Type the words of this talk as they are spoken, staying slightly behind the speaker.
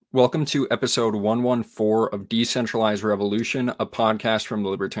Welcome to episode 114 of Decentralized Revolution, a podcast from the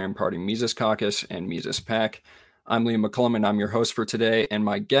Libertarian Party Mises Caucus and Mises PAC. I'm Liam McCollum, and I'm your host for today, and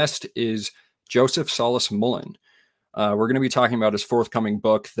my guest is Joseph Solis-Mullen. We're going to be talking about his forthcoming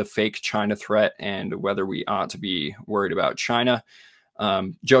book, The Fake China Threat, and whether we ought to be worried about China.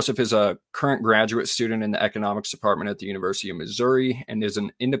 Joseph is a current graduate student in the economics department at the University of Missouri and is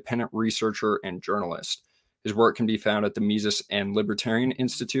an independent researcher and journalist. His work can be found at the Mises and Libertarian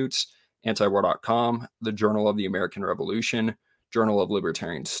Institutes, Antiwar.com, the Journal of the American Revolution, Journal of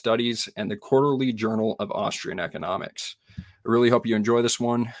Libertarian Studies, and the Quarterly Journal of Austrian Economics. I really hope you enjoy this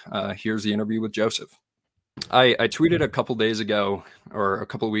one. Here's the interview with Joseph. I tweeted a couple days ago, or a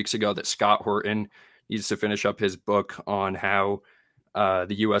couple of weeks ago, that Scott Horton needs to finish up his book on how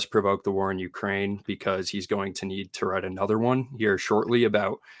the U.S. provoked the war in Ukraine, because he's going to need to write another one here shortly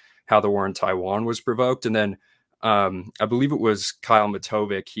about how the war in Taiwan was provoked. And then I believe it was Kyle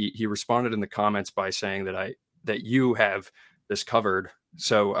Matovic. He responded in the comments by saying that you have this covered.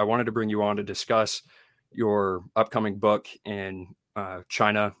 So I wanted to bring you on to discuss your upcoming book in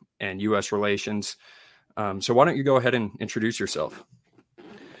China and U.S. relations. So why don't you go ahead and introduce yourself?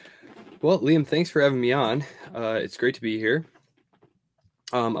 Well, Liam, thanks for having me on. It's great to be here.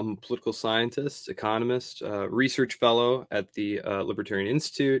 I'm a political scientist, economist, research fellow at the Libertarian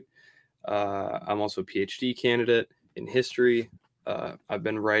Institute. I'm also a PhD candidate in history. I've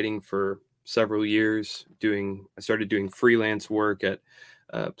been writing for several years. I started doing freelance work at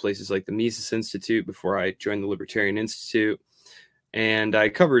places like the Mises Institute before I joined the Libertarian Institute. And I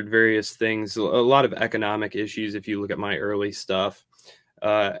covered various things, a lot of economic issues if you look at my early stuff.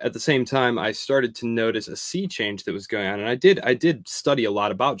 At the same time, I started to notice a sea change that was going on. And I did study a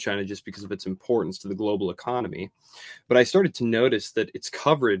lot about China just because of its importance to the global economy. But I started to notice that its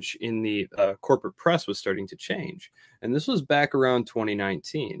coverage in the corporate press was starting to change. And this was back around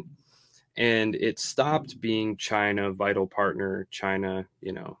 2019. And it stopped being China, vital partner, China,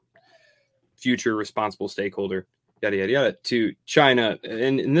 future responsible stakeholder, yada, yada, yada, to China.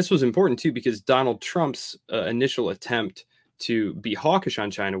 And this was important, too, because Donald Trump's initial attempt to be hawkish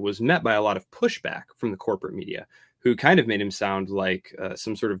on China was met by a lot of pushback from the corporate media, who kind of made him sound like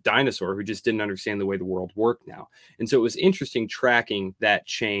some sort of dinosaur who just didn't understand the way the world worked now. And so it was interesting tracking that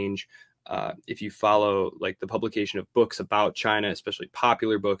change. If you follow like the publication of books about China, especially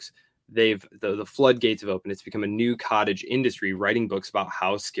popular books, the floodgates have opened. It's become a new cottage industry writing books about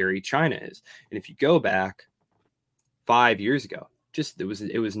how scary China is. And if you go back 5 years ago,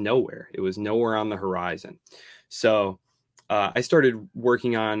 it was nowhere. It was nowhere on the horizon. So I started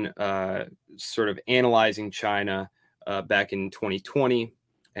working on sort of analyzing China back in 2020,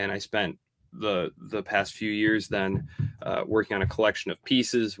 and I spent the past few years then working on a collection of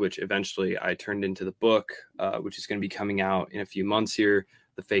pieces, which eventually I turned into the book, which is going to be coming out in a few months here,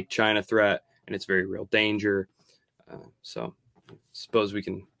 The Fake China Threat and Its Very Real Danger. So I suppose we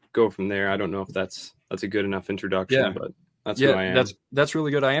can go from there. I don't know if that's a good enough introduction, but that's who I am. That's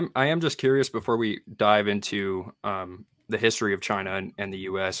really good. I am just curious before we dive into the history of China and the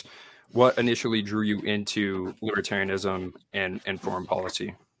U.S., what initially drew you into libertarianism and foreign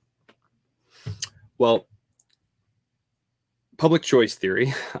policy? Well, public choice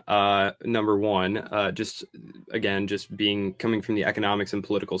theory, number one, coming from the economics and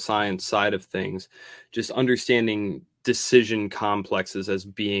political science side of things, just understanding decision complexes as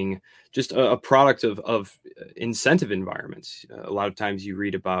being just a product of incentive environments. A lot of times you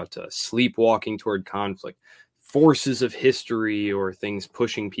read about sleepwalking toward conflict, forces of history, or things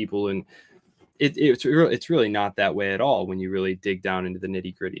pushing people, and it's really not that way at all when you really dig down into the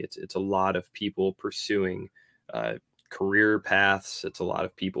nitty gritty. It's a lot of people pursuing career paths. It's a lot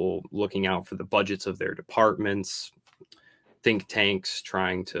of people looking out for the budgets of their departments, think tanks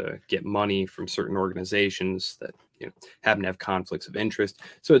trying to get money from certain organizations that happen to have conflicts of interest.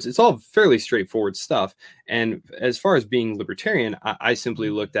 So it's all fairly straightforward stuff. And as far as being libertarian, I simply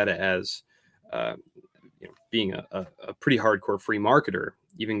looked at it as being a pretty hardcore free marketer.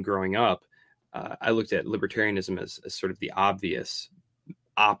 Even growing up, I looked at libertarianism as sort of the obvious,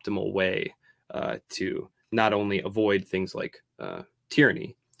 optimal way to not only avoid things like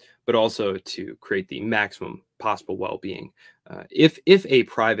tyranny, but also to create the maximum possible well-being. If a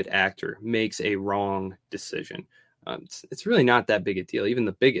private actor makes a wrong decision, it's really not that big a deal, even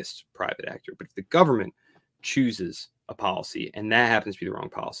the biggest private actor. But if the government chooses a policy and that happens to be the wrong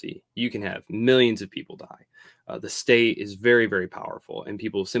policy, you can have millions of people die. The state is very, very powerful, and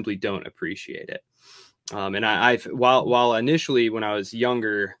people simply don't appreciate it. And while initially when I was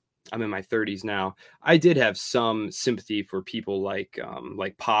younger, I'm in my 30s now, I did have some sympathy for people like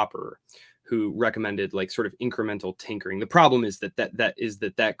Popper, who recommended like sort of incremental tinkering. The problem is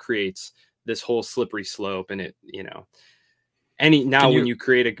that creates this whole slippery slope, and it, you know, when you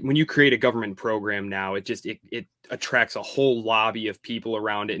create a government program now, it attracts a whole lobby of people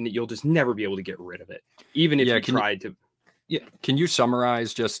around it, and you'll just never be able to get rid of it, even if you tried to. Yeah. Can you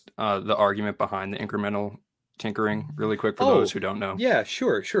summarize just the argument behind the incremental tinkering really quick for those who don't know? Yeah,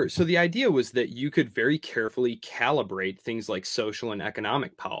 sure. So the idea was that you could very carefully calibrate things like social and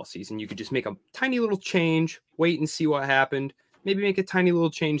economic policies, and you could just make a tiny little change, wait and see what happened, maybe make a tiny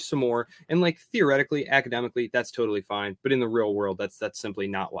little change some more. And like theoretically, academically, that's totally fine. But in the real world, that's simply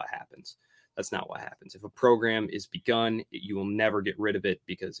not what happens. That's not what happens. If a program is begun, you will never get rid of it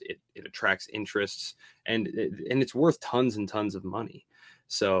because it attracts interests, and it's worth tons and tons of money.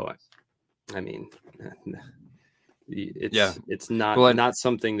 So, I mean, it's not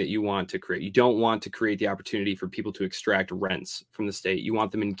something that you want to create. You don't want to create the opportunity for people to extract rents from the state. You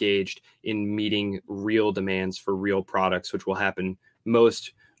want them engaged in meeting real demands for real products, which will happen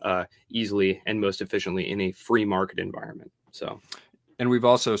most easily and most efficiently in a free market environment. So. And we've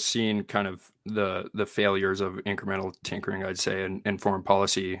also seen kind of the failures of incremental tinkering, I'd say, in foreign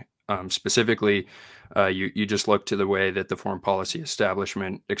policy. Specifically, you just look to the way that the foreign policy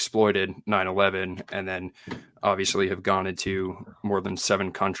establishment exploited 9/11, and then obviously have gone into more than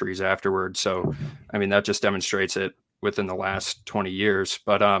 7 countries afterwards. So, I mean, that just demonstrates it within the last 20 years.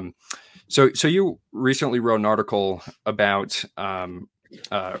 But so you recently wrote an article about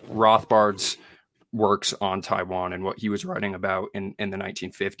Rothbard's works on Taiwan and what he was writing about in the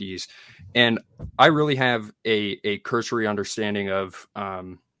 1950s. And I really have a cursory understanding of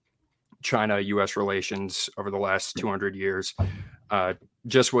China-U.S. relations over the last 200 years.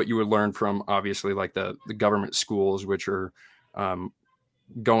 Just what you would learn from, obviously, like the government schools, which are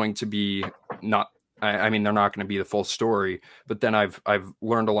going to be not, I mean, they're not going to be the full story. But then I've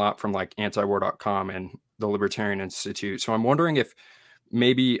learned a lot from like antiwar.com and the Libertarian Institute. So I'm wondering if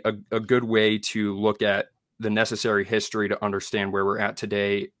maybe a good way to look at the necessary history to understand where we're at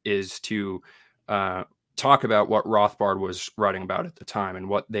today is to talk about what Rothbard was writing about at the time and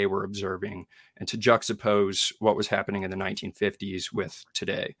what they were observing, and to juxtapose what was happening in the 1950s with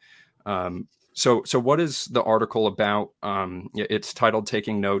today. So what is the article about? It's titled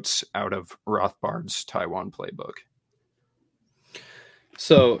 "Taking Notes Out of Rothbard's Taiwan Playbook."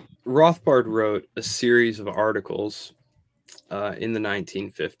 So Rothbard wrote a series of articles in the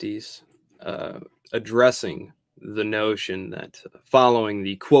 1950s, addressing the notion that following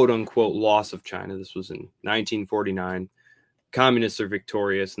the quote-unquote loss of China, this was in 1949, communists are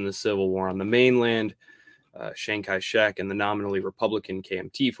victorious in the Civil War on the mainland. Chiang Kai-shek and the nominally Republican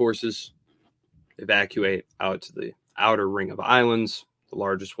KMT forces evacuate out to the outer ring of islands. The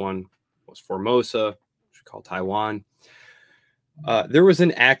largest one was Formosa, which we call Taiwan. There was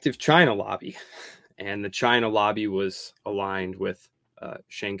an active China lobby, and the China lobby was aligned with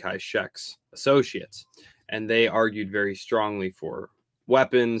Chiang Kai-shek's associates. And they argued very strongly for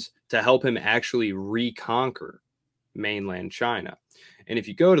weapons to help him actually reconquer mainland China. And if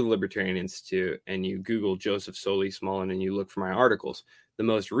you go to the Libertarian Institute and you Google Joseph Solis-Mullen and you look for my articles, the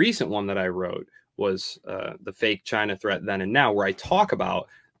most recent one that I wrote was The Fake China Threat Then and Now, where I talk about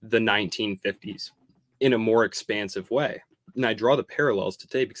the 1950s in a more expansive way. And I draw the parallels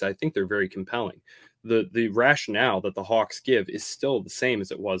today because I think they're very compelling. The rationale that the hawks give is still the same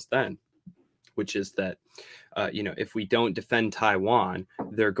as it was then, which is that, if we don't defend Taiwan,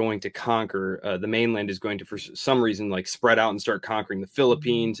 they're going to conquer, the mainland is going to, for some reason, like spread out and start conquering the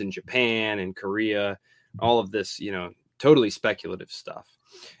Philippines and Japan and Korea, all of this, totally speculative stuff.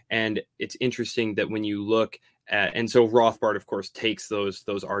 And it's interesting that when you look at, and so Rothbard, of course, takes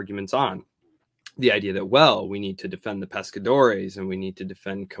those arguments on. The idea that, well, we need to defend the pescadores, and we need to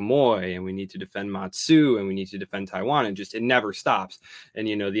defend Quemoy, and we need to defend Matsu, and we need to defend Taiwan, and just it never stops. And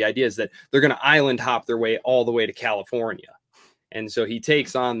the idea is that they're going to island hop their way all the way to California. And so he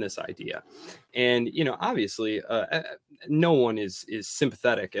takes on this idea. And obviously no one is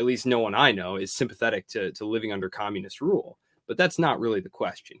sympathetic, at least no one I know is sympathetic to living under communist rule. But that's not really the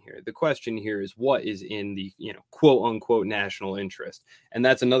question here. The question here is what is in the, quote unquote national interest. And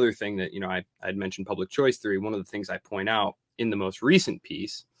that's another thing that, I'd mentioned public choice theory. One of the things I point out in the most recent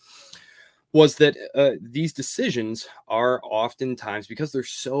piece was that these decisions are oftentimes, because they're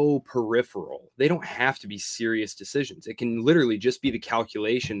so peripheral, they don't have to be serious decisions. It can literally just be the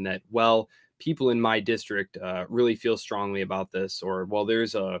calculation that, well, people in my district really feel strongly about this, or, well,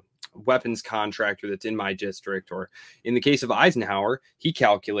 there's a weapons contractor that's in my district, or in the case of Eisenhower, he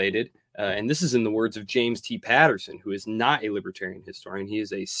calculated, and this is in the words of James T. Patterson, who is not a libertarian historian. He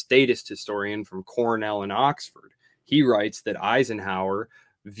is a statist historian from Cornell and Oxford. He writes that Eisenhower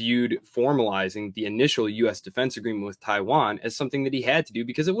viewed formalizing the initial U.S. defense agreement with Taiwan as something that he had to do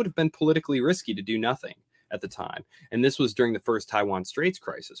because it would have been politically risky to do nothing at the time. And this was during the first Taiwan Straits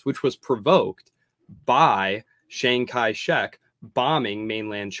crisis, which was provoked by Chiang Kai-shek bombing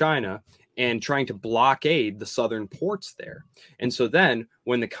mainland China and trying to blockade the southern ports there. And so then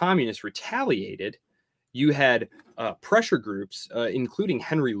when the communists retaliated, you had pressure groups, including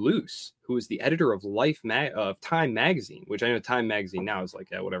Henry Luce, who was the editor of Time magazine, which I know Time magazine now is like,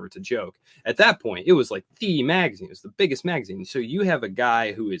 yeah, whatever, it's a joke. At that point, it was like the magazine. It was the biggest magazine. So you have a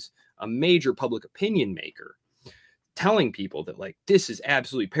guy who is a major public opinion maker telling people that, like, this is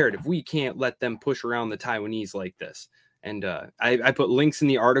absolutely imperative. We can't let them push around the Taiwanese like this. And I put links in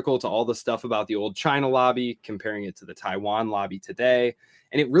the article to all the stuff about the old China lobby, comparing it to the Taiwan lobby today.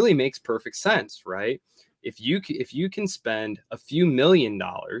 And it really makes perfect sense, right? If you can spend a few $1 million,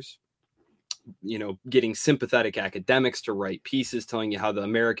 getting sympathetic academics to write pieces telling you how the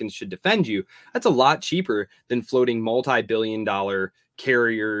Americans should defend you, that's a lot cheaper than floating multi-billion-dollar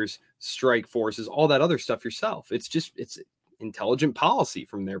carriers, strike forces, all that other stuff yourself. It's intelligent policy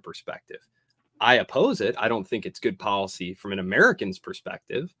from their perspective. I oppose it. I don't think it's good policy from an American's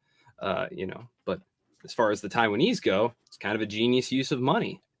perspective, but as far as the Taiwanese go, it's kind of a genius use of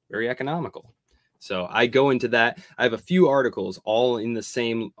money, very economical. So I go into that. I have a few articles all in the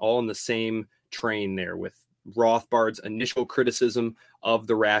same train there, with Rothbard's initial criticism of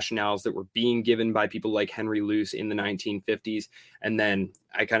the rationales that were being given by people like Henry Luce in the 1950s. And then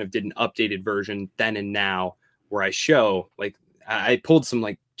I kind of did an updated version then and now, where I show, like, I pulled some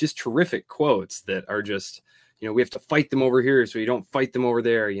like just terrific quotes that are just, we have to fight them over here so you don't fight them over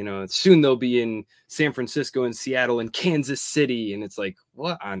there. Soon they'll be in San Francisco and Seattle and Kansas City. And it's like,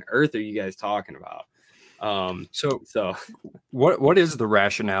 what on earth are you guys talking about? So what is the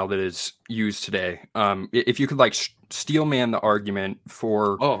rationale that is used today? If you could like steelman the argument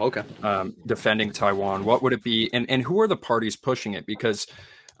for defending Taiwan, what would it be? And who are the parties pushing it? Because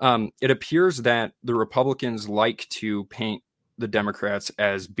it appears that the Republicans like to paint the Democrats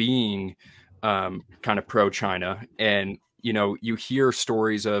as being kind of pro-China. And, you hear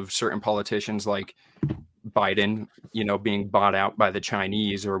stories of certain politicians like Biden, being bought out by the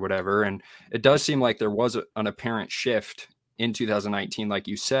Chinese or whatever. And it does seem like there was an apparent shift in 2019, like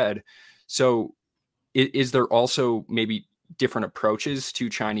you said. So is there also maybe different approaches to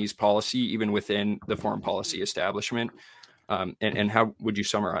Chinese policy, even within the foreign policy establishment? And how would you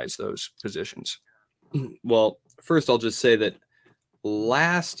summarize those positions? Well, first, I'll just say that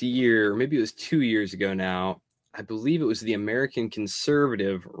last year, maybe it was 2 years ago now, I believe it was the American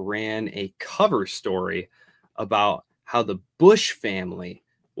Conservative ran a cover story about how the Bush family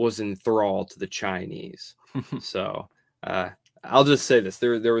was enthralled to the Chinese. So I'll just say this.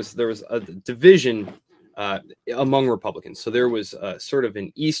 There was a division among Republicans. So there was sort of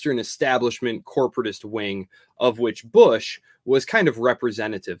an Eastern establishment corporatist wing, of which Bush was kind of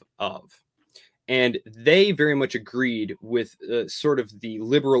representative of. And they very much agreed with sort of the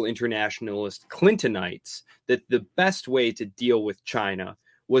liberal internationalist Clintonites that the best way to deal with China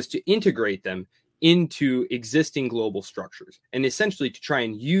was to integrate them into existing global structures, and essentially to try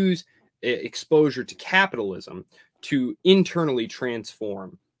and use exposure to capitalism to internally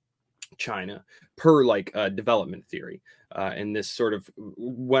transform China per development theory. And this sort of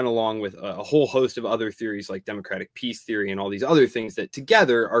went along with a whole host of other theories like democratic peace theory and all these other things that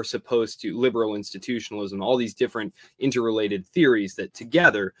together are supposed to, liberal institutionalism, all these different interrelated theories that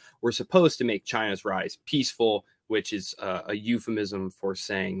together were supposed to make China's rise peaceful, which is a euphemism for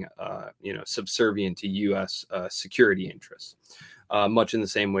saying, subservient to U.S. Security interests, much in the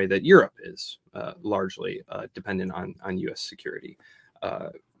same way that Europe is largely dependent on U.S. security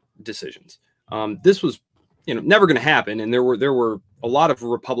decisions. This was never going to happen. And there were a lot of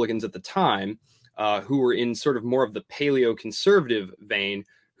Republicans at the time who were in sort of more of the paleo-conservative vein,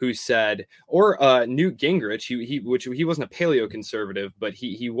 who said, or Newt Gingrich, he wasn't a paleo-conservative, but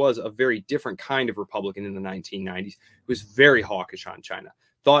he was a very different kind of Republican in the 1990s, who was very hawkish on China,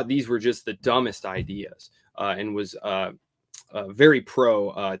 thought these were just the dumbest ideas, and was very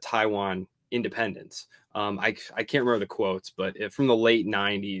pro Taiwan independence. I can't remember the quotes, but from the late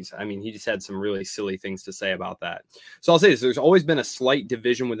 90s, I mean, he just had some really silly things to say about that. So I'll say this, there's always been a slight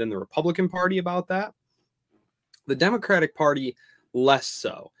division within the Republican Party about that. The Democratic Party, less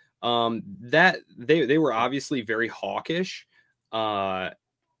so. That they were obviously very hawkish, but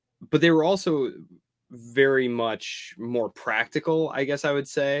they were also very much more practical, I guess I would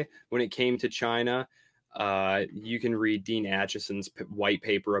say, when it came to China. You can read Dean Acheson's white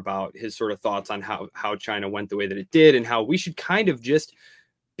paper about his sort of thoughts on how China went the way that it did, and how we should kind of just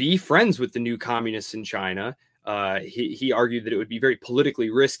be friends with the new communists in China, he argued that it would be very politically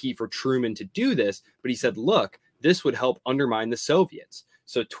risky for Truman to do this, but he said, look, this would help undermine the Soviets.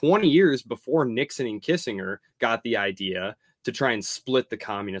 So 20 years before Nixon and Kissinger got the idea to try and split the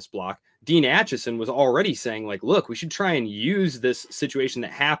communist bloc, Dean Acheson was already saying, like, look, we should try and use this situation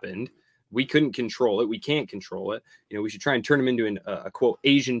that happened. We couldn't control it. We can't control it. We should try and turn him into a quote,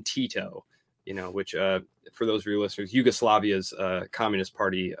 Asian Tito, which for those of your listeners, Yugoslavia's communist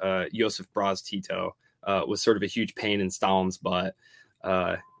party, Josip Broz Tito, was sort of a huge pain in Stalin's butt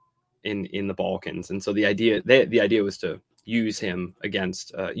in the Balkans. And so the idea was to use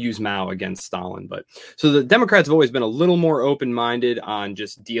Mao against Stalin. But so the Democrats have always been a little more open-minded on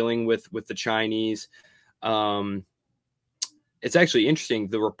just dealing with the Chinese. It's actually interesting.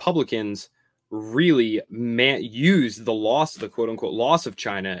 The Republicans really used the quote unquote loss of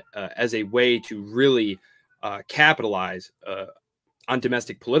China as a way to really capitalize on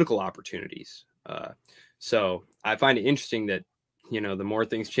domestic political opportunities. So I find it interesting that, the more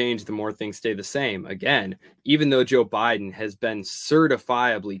things change, the more things stay the same. Again, even though Joe Biden has been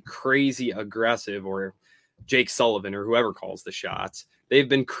certifiably crazy aggressive, or Jake Sullivan or whoever calls the shots, they've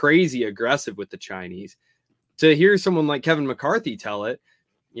been crazy aggressive with the Chinese. To hear someone like Kevin McCarthy tell it,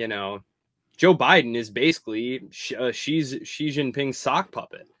 Joe Biden is basically Xi Jinping's sock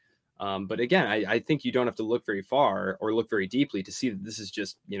puppet. But again, I think you don't have to look very far or look very deeply to see that this is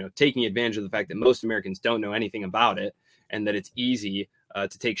just, taking advantage of the fact that most Americans don't know anything about it, and that it's easy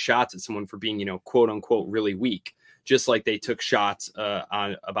to take shots at someone for being, quote unquote, really weak, just like they took shots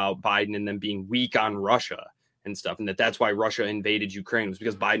about Biden and them being weak on Russia and stuff. And that's why Russia invaded Ukraine, was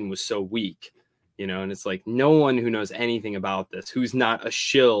because Biden was so weak, and it's like no one who knows anything about this, who's not a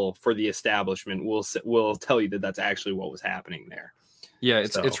shill for the establishment, will tell you that that's actually what was happening there. Yeah,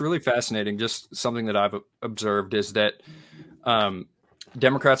 it's really fascinating. Just something that I've observed is that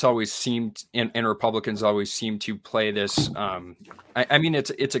Democrats always seemed and Republicans always seem to play this. I mean,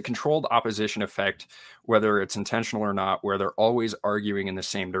 it's a controlled opposition effect, whether it's intentional or not, where they're always arguing in the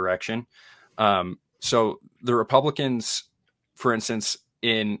same direction. So the Republicans, for instance,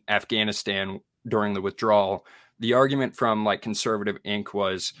 in Afghanistan during the withdrawal, the argument from like Conservative Inc.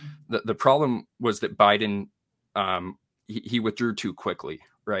 was that the problem was that Biden he withdrew too quickly,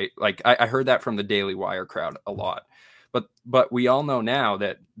 right? Like I heard that from the Daily Wire crowd a lot. But we all know now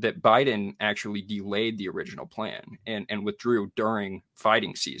that Biden actually delayed the original plan and withdrew during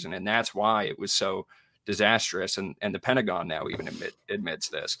fighting season. And that's why it was so disastrous. And the Pentagon now even admits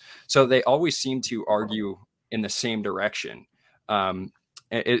this. So they always seem to argue in the same direction.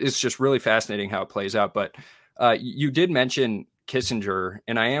 It's just really fascinating how it plays out. But you did mention Kissinger,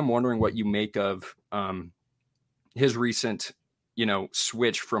 and I am wondering what you make of his recent,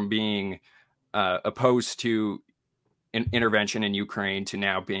 switch from being opposed to intervention in Ukraine to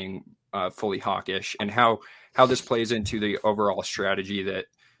now being fully hawkish, and how this plays into the overall strategy that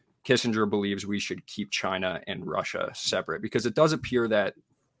Kissinger believes we should keep China and Russia separate, because it does appear that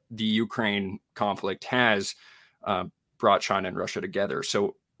the Ukraine conflict has brought China and Russia together.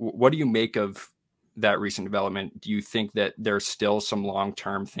 So what do you make of that recent development? Do you think that there's still some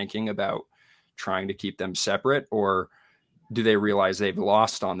long-term thinking about trying to keep them separate, or do they realize they've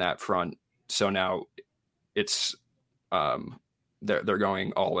lost on that front? So now it's they're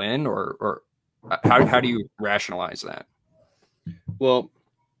going all in, or how do you rationalize that? Well,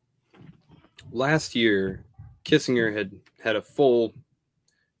 last year, Kissinger had a full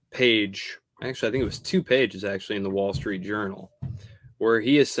page, actually, I think it was 2 pages actually, in the Wall Street Journal, where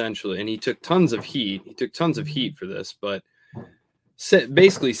he essentially, and he took tons of heat for this, but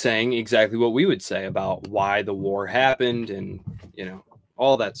basically saying exactly what we would say about why the war happened and,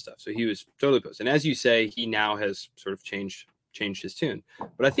 all that stuff. So he was totally pissed. And as you say, he now has sort of changed his tune.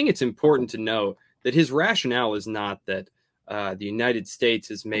 But I think it's important to note that his rationale is not that the United States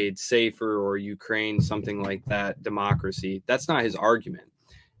has made safer, or Ukraine, something like that, democracy. That's not his argument.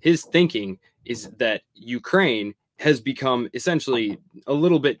 His thinking is that Ukraine has become essentially a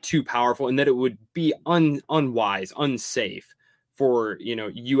little bit too powerful, and that it would be unwise, unsafe for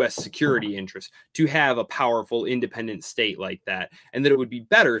U.S. security interests to have a powerful independent state like that, and that it would be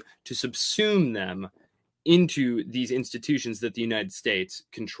better to subsume them into these institutions that the United States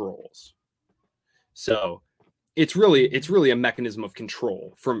controls. So it's really a mechanism of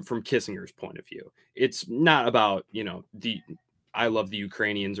control from Kissinger's point of view. It's not about I love the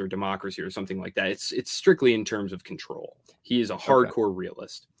Ukrainians or democracy or something like that. It's strictly in terms of control. He is a hardcore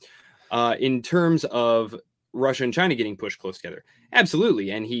realist. In terms of Russia and China getting pushed close together,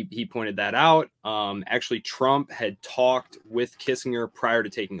 absolutely, and he pointed that out. Actually, Trump had talked with Kissinger prior to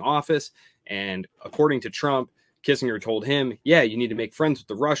taking office, and according to Trump, Kissinger told him, yeah, you need to make friends with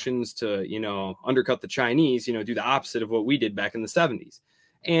the Russians to, undercut the Chinese, do the opposite of what we did back in the 70s.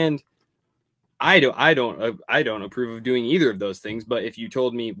 And I don't approve of doing either of those things. But if you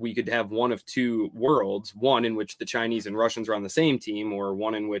told me we could have one of two worlds, one in which the Chinese and Russians are on the same team, or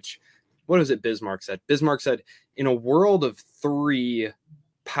one in which, what was it Bismarck said? Bismarck said, in a world of three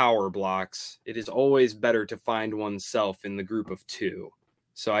power blocks, it is always better to find oneself in the group of two.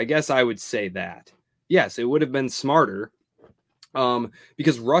 So I guess I would say that. Yes, it would have been smarter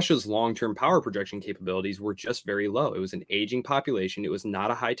because Russia's long-term power projection capabilities were just very low. It was an aging population. It was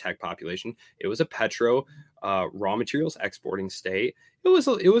not a high-tech population. It was a raw materials exporting state. It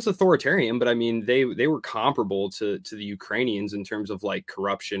was authoritarian, but I mean, they were comparable to the Ukrainians in terms of like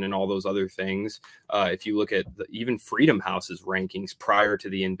corruption and all those other things. If you look at even Freedom House's rankings prior to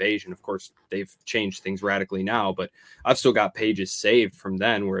the invasion, of course, they've changed things radically now, but I've still got pages saved from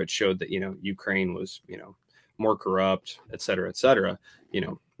then where it showed that, Ukraine was, more corrupt, et cetera, et cetera.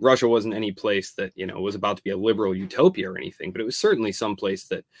 Russia wasn't any place that, was about to be a liberal utopia or anything, but it was certainly some place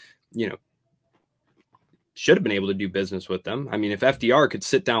that, should have been able to do business with them. I mean, if FDR could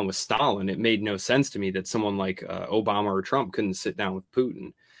sit down with Stalin, it made no sense to me that someone like Obama or Trump couldn't sit down with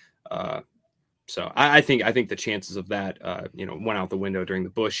Putin. So I think the chances of that, went out the window during the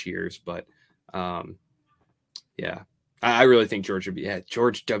Bush years. But yeah, I really think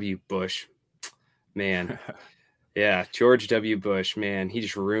George W. Bush, man. Yeah, George W. Bush, man, he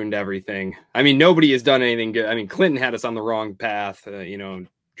just ruined everything. I mean, nobody has done anything good. I mean, Clinton had us on the wrong path.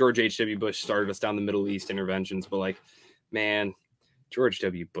 George H.W. Bush started us down the Middle East interventions, but like, man, George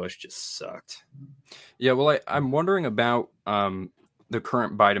W. Bush just sucked. Yeah, well, I'm wondering about the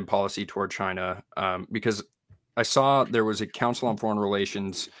current Biden policy toward China because I saw there was a Council on Foreign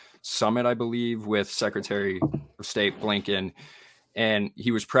Relations summit, I believe, with Secretary of State Blinken, and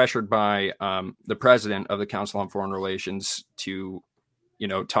he was pressured by the president of the Council on Foreign Relations to,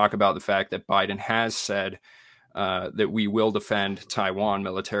 talk about the fact that Biden has said that we will defend Taiwan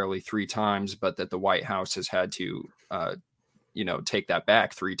militarily 3 times, but that the White House has had to, take that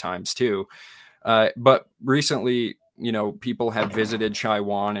back 3 times too. But recently, people have visited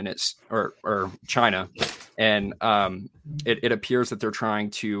Taiwan and or China, and it appears that they're trying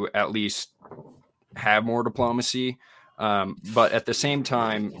to at least have more diplomacy. But at the same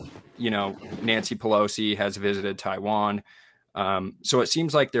time, Nancy Pelosi has visited Taiwan. So it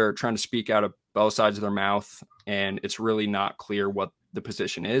seems like they're trying to speak out of both sides of their mouth, and it's really not clear what the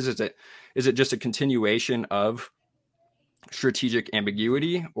position is. Is it just a continuation of strategic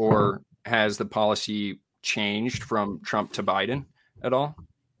ambiguity, or has the policy changed from Trump to Biden at all?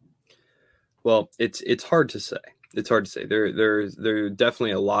 Well, it's hard to say. It's hard to say. There are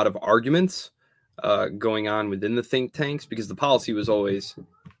definitely a lot of arguments going on within the think tanks because the policy was always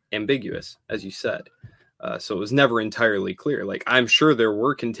ambiguous, as you said. So it was never entirely clear. Like, I'm sure there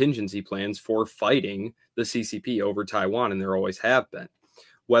were contingency plans for fighting the CCP over Taiwan, and there always have been.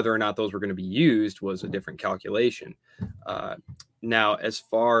 Whether or not those were going to be used was a different calculation. Now, as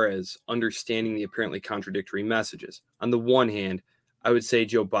far as understanding the apparently contradictory messages, on the one hand, I would say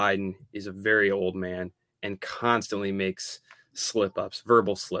Joe Biden is a very old man and constantly makes slip-ups,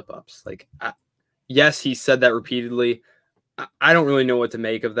 verbal slip-ups. Like, yes, he said that repeatedly. I don't really know what to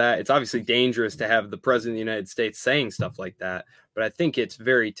make of that. It's obviously dangerous to have the president of the United States saying stuff like that, but I think it's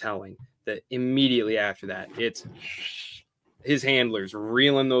very telling that immediately after that, it's his handlers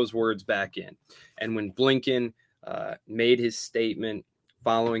reeling those words back in. And when Blinken made his statement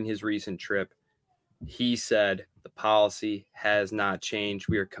following his recent trip, he said the policy has not changed.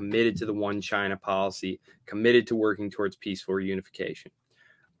 We are committed to the one China policy, committed to working towards peaceful reunification.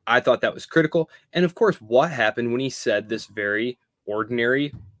 I thought that was critical. And of course, what happened when he said this very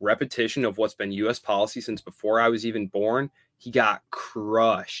ordinary repetition of what's been U.S. policy since before I was even born? He got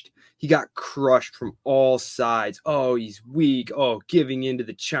crushed. He got crushed from all sides. Oh, he's weak. Oh, giving in to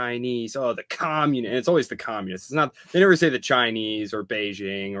the Chinese. Oh, the communists. And it's always the communists. It's not, they never say the Chinese or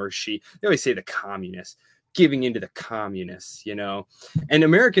Beijing or Xi. They always say the communists. Giving into the communists, And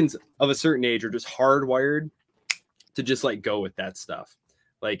Americans of a certain age are just hardwired to just like go with that stuff.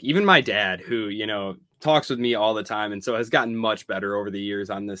 Like even my dad, who, talks with me all the time and so has gotten much better over the years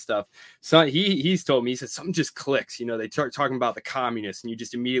on this stuff. So he's told me, he said, something just clicks, they start talking about the communists and you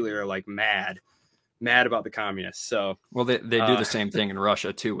just immediately are like mad about the communists. So, well, they do the same thing in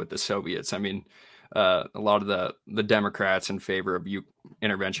Russia too, with the Soviets. I mean, a lot of the Democrats in favor of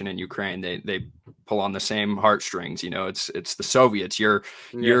intervention in Ukraine, they pull on the same heartstrings. It's the Soviets. You're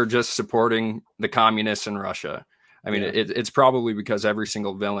just supporting the communists in Russia. I mean, it's probably because every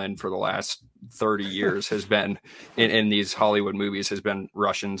single villain for the last 30 years has been in these Hollywood movies has been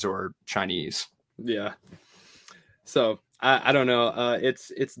Russians or Chinese. Yeah. So I don't know.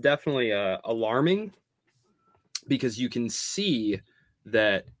 It's definitely alarming, because you can see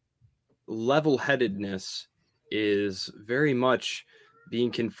that level-headedness is very much being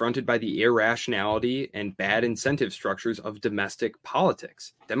confronted by the irrationality and bad incentive structures of domestic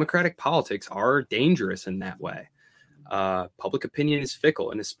politics. Democratic politics are dangerous in that way. Public opinion is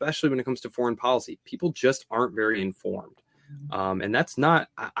fickle, and especially when it comes to foreign policy, people just aren't very informed. And that's not,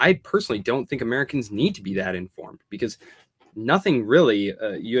 I personally don't think Americans need to be that informed, because nothing really,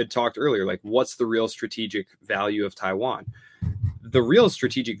 you had talked earlier, like what's the real strategic value of Taiwan? The real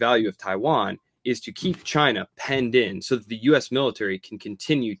strategic value of Taiwan is to keep China penned in so that the US military can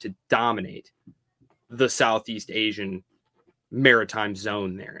continue to dominate the Southeast Asian maritime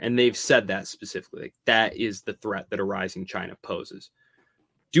zone there. And they've said that specifically. Like, that is the threat that a rising China poses.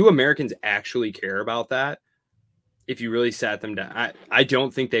 Do Americans actually care about that? If you really sat them down, I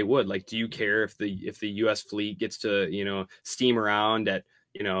don't think they would. Like, do you care if the US fleet gets to, steam around at,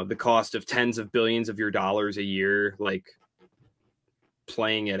 the cost of tens of billions of your dollars a year, like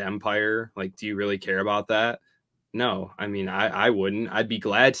playing at Empire? Like, do you really care about that? No, I mean, I wouldn't. I'd be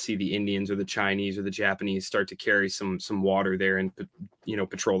glad to see the Indians or the Chinese or the Japanese start to carry some water there and,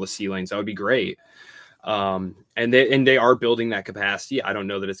 patrol the sea lanes. That would be great. And they are building that capacity. I don't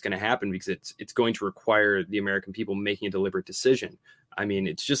know that it's going to happen, because it's going to require the American people making a deliberate decision. I mean,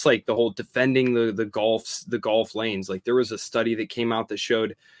 it's just like the whole defending the Gulf lanes. Like, there was a study that came out that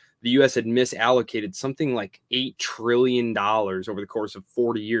showed the U.S. had misallocated something like $8 trillion over the course of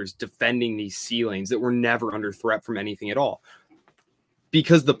 40 years defending these sea lanes that were never under threat from anything at all,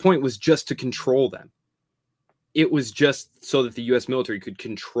 because the point was just to control them. It was just so that the U.S. military could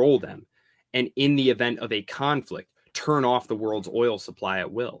control them, and in the event of a conflict, turn off the world's oil supply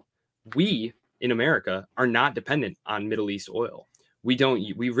at will. We in America are not dependent on Middle East oil. We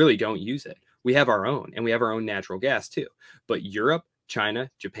really don't use it. We have our own, and we have our own natural gas too. But Europe,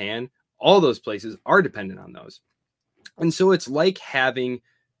 China, Japan, all those places are dependent on those. And so it's like having,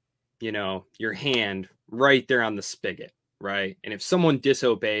 your hand right there on the spigot, right? And if someone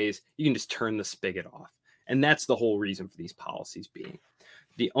disobeys, you can just turn the spigot off. And that's the whole reason for these policies being.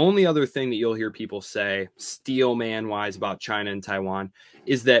 The only other thing that you'll hear people say, steel man wise, about China and Taiwan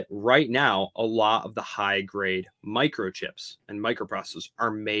is that right now, a lot of the high grade microchips and microprocessors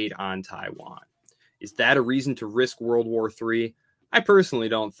are made on Taiwan. Is that a reason to risk World War III? I personally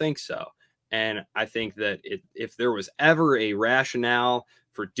don't think so. And I think that if there was ever a rationale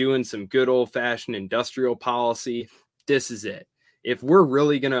for doing some good old fashioned industrial policy, this is it. If we're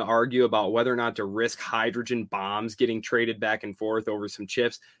really going to argue about whether or not to risk hydrogen bombs getting traded back and forth over some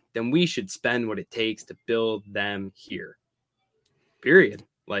chips, then we should spend what it takes to build them here. Period.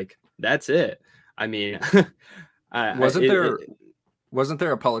 Like, that's it. I mean, wasn't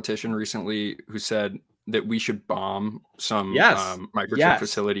there a politician recently who said that we should bomb some microchip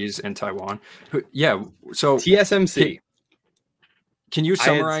facilities in Taiwan? Yeah. So TSMC. Can you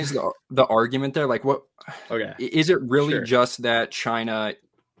summarize the argument there? Like, what? Okay. Is it really just that China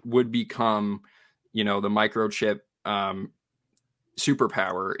would become, the microchip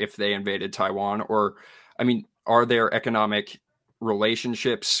superpower if they invaded Taiwan? Or, I mean, are there economic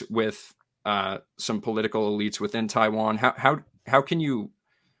relationships with some political elites within Taiwan? How can you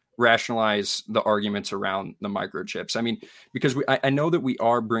rationalize the arguments around the microchips? I mean, because I know that we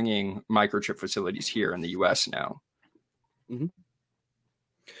are bringing microchip facilities here in the U.S. now. Mm-hmm.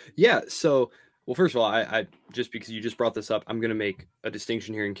 Yeah. So, well, first of all, I just because you just brought this up, I'm going to make a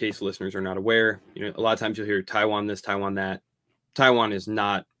distinction here in case listeners are not aware. A lot of times you'll hear Taiwan this, Taiwan that. Taiwan is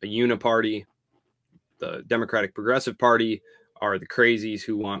not a uniparty. The Democratic Progressive Party are the crazies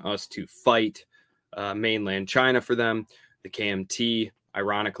who want us to fight mainland China for them. The KMT,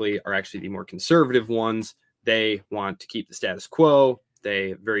 ironically, are actually the more conservative ones. They want to keep the status quo.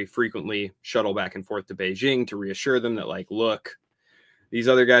 They very frequently shuttle back and forth to Beijing to reassure them that, like, look, these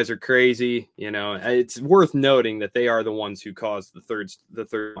other guys are crazy. It's worth noting that they are the ones who caused the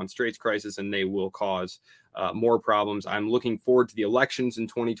third Straits crisis, and they will cause more problems. I'm looking forward to the elections in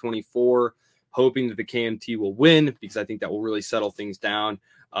 2024, hoping that the KMT will win, because I think that will really settle things down.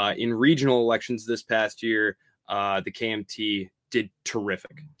 In regional elections this past year, the KMT did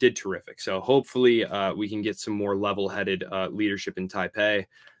terrific. So hopefully we can get some more level-headed leadership in Taipei.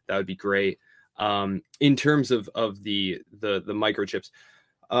 That would be great. In terms of the microchips,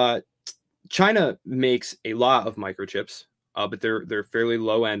 China makes a lot of microchips, but they're fairly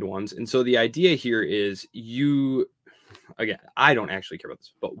low end ones. And so the idea here is again, I don't actually care about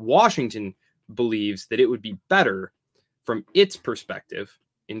this, but Washington believes that it would be better from its perspective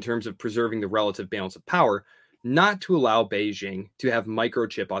in terms of preserving the relative balance of power, not to allow Beijing to have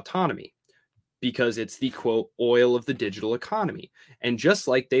microchip autonomy. because it's the quote oil of the digital economy. And just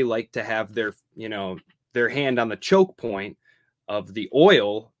like they like to have their, their hand on the choke point of the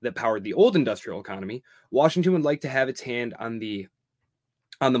oil that powered the old industrial economy, Washington would like to have its hand on the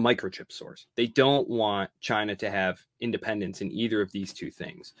microchip source. They don't want China to have independence in either of these two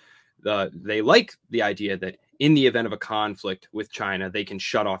things. They like the idea that in the event of a conflict with China, they can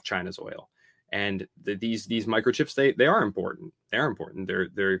shut off China's oil. And these microchips, they are important. They're important.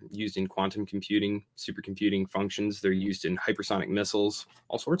 They're used in quantum computing, supercomputing functions. They're used in hypersonic missiles,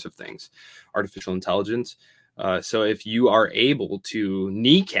 all sorts of things, artificial intelligence. So if you are able to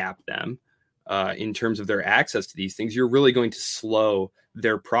kneecap them in terms of their access to these things, you're really going to slow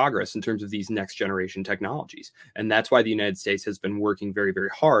their progress in terms of these next generation technologies. And that's why the United States has been working very, very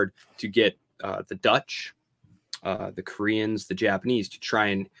hard to get the Dutch, the Koreans, the Japanese to try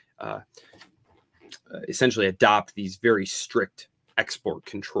and essentially adopt these very strict export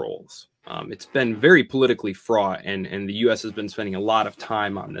controls. It's been very politically fraught, and the U.S. has been spending a lot of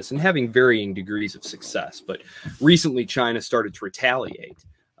time on this and having varying degrees of success. But recently, China started to retaliate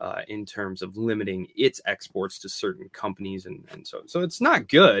in terms of limiting its exports to certain companies. And so it's not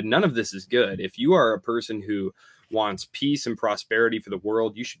good. None of this is good. If you are a person who wants peace and prosperity for the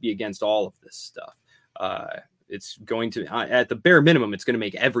world, you should be against all of this stuff. It's going to, at the bare minimum, it's going to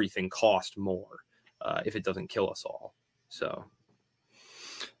make everything cost more if it doesn't kill us all. So.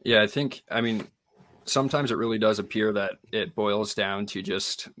 Yeah, I mean, sometimes it really does appear that it boils down to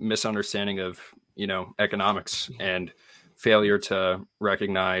just misunderstanding of, economics and failure to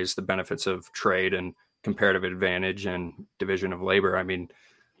recognize the benefits of trade and comparative advantage and division of labor. I mean,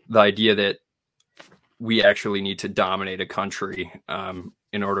 the idea that we actually need to dominate a country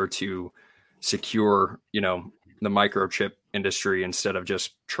in order to secure, the microchip industry instead of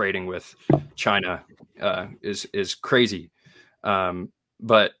just trading with China is crazy.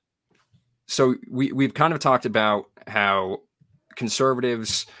 But so we've kind of talked about how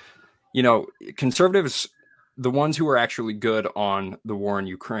conservatives, the ones who are actually good on the war in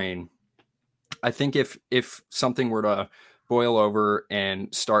Ukraine, I think if something were to boil over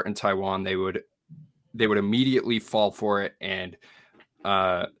and start in Taiwan, they would immediately fall for it, and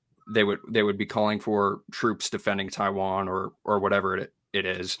they would be calling for troops defending Taiwan or whatever it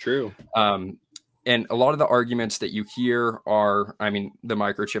is. True. And a lot of the arguments that you hear are, I mean, the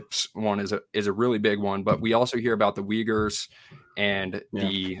microchips one is a really big one, but we also hear about the Uyghurs and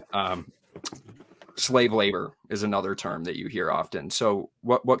the slave labor is another term that you hear often. So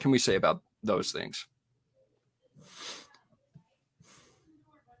what can we say about those things?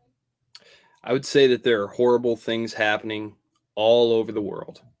 I would say that there are horrible things happening all over the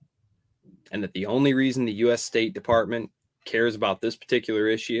world, and that the only reason the U.S. State Department cares about this particular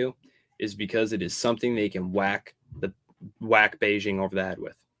issue is because it is something they can whack Beijing over the head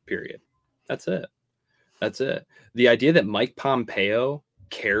with, period. That's it. The idea that Mike Pompeo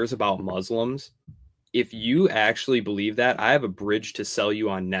cares about Muslims, if you actually believe that, I have a bridge to sell you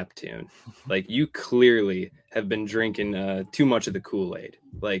on Neptune. Like, you clearly have been drinking too much of the Kool-Aid.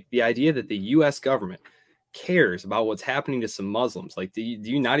 Like, the idea that the U.S. government cares about what's happening to some Muslims. Like, do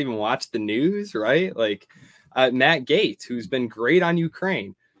you not even watch the news, right? Like, Matt Gaetz, who's been great on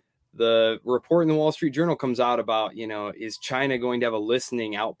Ukraine, the report in the Wall Street Journal comes out about, is China going to have a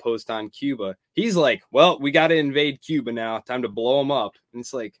listening outpost on Cuba? He's like, well, we got to invade Cuba now. Time to blow them up. And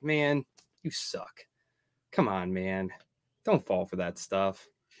it's like, man, you suck. Come on, man. Don't fall for that stuff.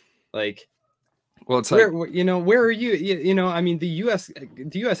 Like, well, it's where are you? I mean, the U.S.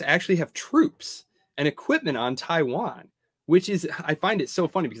 actually have troops and equipment on Taiwan, which is, I find it so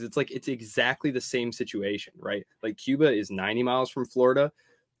funny because it's like, it's exactly the same situation, right? Like, Cuba is 90 miles from Florida.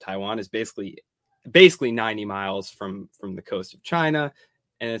 Taiwan is basically 90 miles from the coast of China.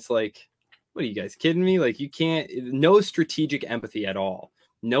 And it's like, what are you guys kidding me? Like, you can't, no strategic empathy at all.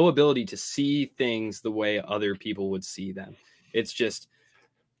 No ability to see things the way other people would see them. It's just,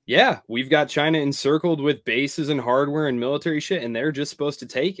 yeah, we've got China encircled with bases and hardware and military shit, and they're just supposed to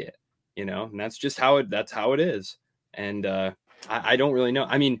take it, and that's just how it is. And I don't really know.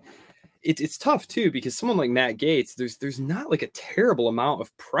 I mean, it's tough too, because someone like Matt Gaetz, there's not like a terrible amount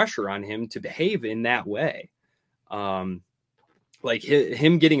of pressure on him to behave in that way. Like,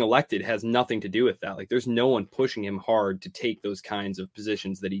 him getting elected has nothing to do with that. Like, there's no one pushing him hard to take those kinds of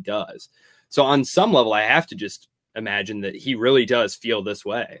positions that he does. So on some level, I have to just imagine that he really does feel this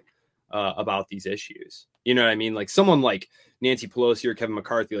way about these issues. You know what I mean? Like, someone like Nancy Pelosi or Kevin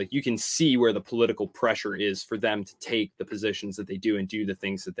McCarthy, like, you can see where the political pressure is for them to take the positions that they do and do the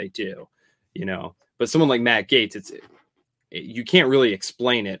things that they do, But someone like Matt Gaetz, you can't really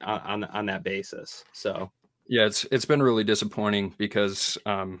explain it on that basis. So. Yeah, it's been really disappointing because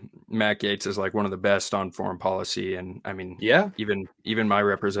Matt Gaetz is like one of the best on foreign policy, and I mean, Yeah. even my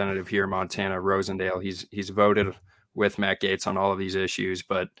representative here in Montana, Rosendale, he's voted with Matt Gaetz on all of these issues,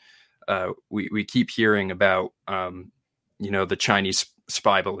 but we keep hearing about the Chinese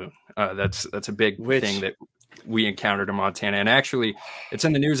spy balloon. That's a big thing that we encountered in Montana, and actually, it's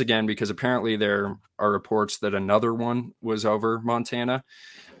in the news again because apparently there are reports that another one was over Montana.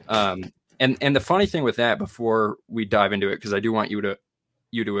 And the funny thing with that, before we dive into it, because I do want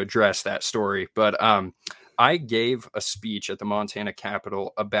you to address that story, but I gave a speech at the Montana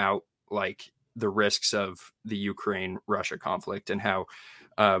Capitol about like the risks of the Ukraine-Russia conflict and how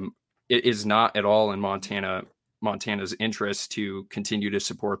it is not at all in Montana's interest to continue to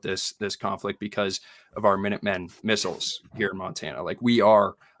support this conflict because of our Minutemen missiles here in Montana. Like, we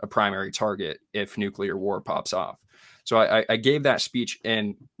are a primary target if nuclear war pops off. So I gave that speech,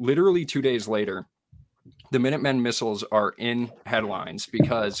 and literally 2 days later, the Minutemen missiles are in headlines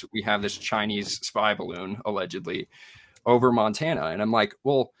because we have this Chinese spy balloon allegedly over Montana. And I'm like,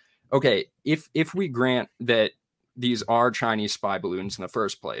 well, okay, if we grant that these are Chinese spy balloons in the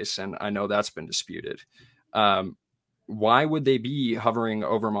first place, and I know that's been disputed, why would they be hovering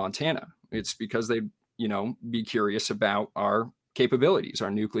over Montana? It's because they, be curious about our capabilities,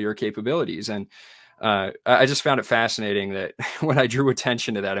 our nuclear capabilities. And I just found it fascinating that when I drew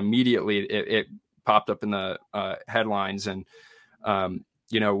attention to that, immediately it popped up in the headlines. And,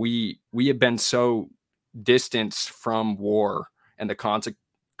 we have been so distanced from war and the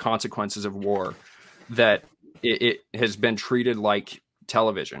consequences of war that it has been treated like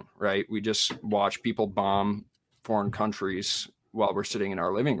television, right? We just watch people bomb foreign countries while we're sitting in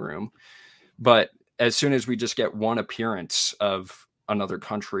our living room. But as soon as we just get one appearance of another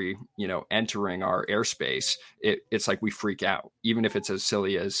country, entering our airspace, it's like we freak out, even if it's as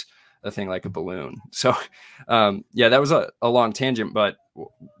silly as a thing like a balloon. So, that was a long tangent, but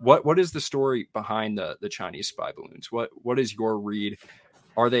what is the story behind the Chinese spy balloons? What is your read?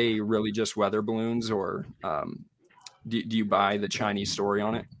 Are they really just weather balloons, or do you buy the Chinese story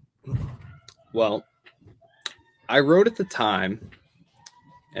on it? Well, I wrote at the time,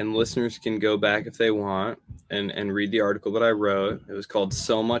 and listeners can go back if they want and read the article that I wrote. It was called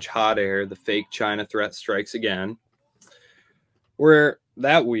 "So Much Hot Air, the Fake China Threat Strikes Again," where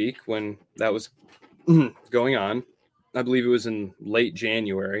that week, when that was going on, I believe it was in late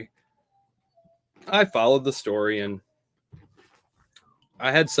January, I followed the story and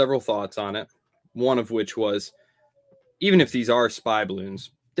I had several thoughts on it. One of which was, even if these are spy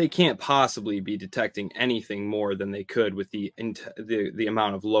balloons, they can't possibly be detecting anything more than they could with the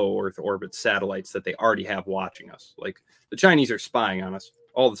amount of low Earth orbit satellites that they already have watching us. Like, the Chinese are spying on us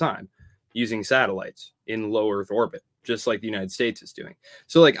all the time using satellites in low Earth orbit, just like the United States is doing.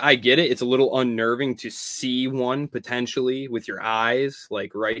 So, like, I get it. It's a little unnerving to see one potentially with your eyes,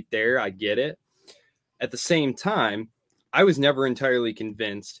 like right there. I get it. At the same time, I was never entirely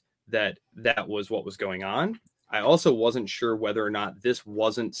convinced that that was what was going on. I also wasn't sure whether or not this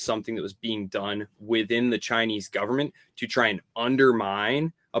wasn't something that was being done within the Chinese government to try and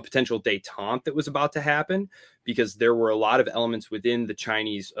undermine a potential détente that was about to happen, because there were a lot of elements within the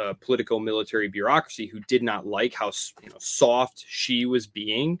Chinese political military bureaucracy who did not like how soft Xi was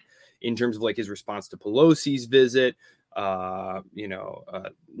being in terms of like his response to Pelosi's visit, not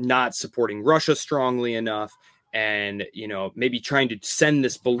supporting Russia strongly enough. And, maybe trying to send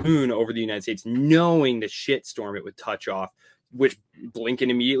this balloon over the United States, knowing the shitstorm it would touch off, which Blinken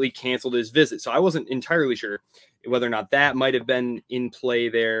immediately canceled his visit. So I wasn't entirely sure whether or not that might have been in play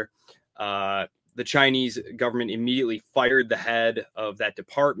there. The Chinese government immediately fired the head of that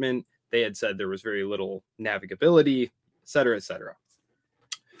department. They had said there was very little navigability, et cetera, et cetera.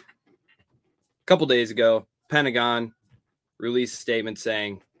 A couple days ago, Pentagon released a statement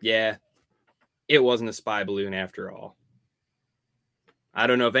saying, yeah, it wasn't a spy balloon after all. I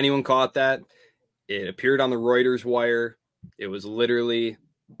don't know if anyone caught that. It appeared on the Reuters wire. It was literally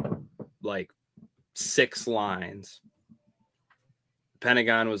like 6 lines. The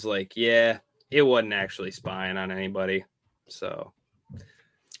Pentagon was like, yeah, it wasn't actually spying on anybody. So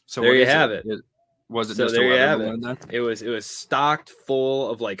there you have it. Was it just a weather balloon then? It was stocked full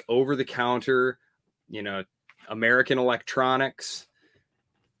of like over-the-counter, American electronics.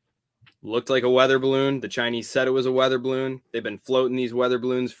 Looked like a weather balloon. The Chinese said it was a weather balloon. They've been floating these weather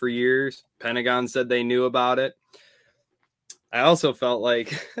balloons for years. Pentagon said they knew about it. I also felt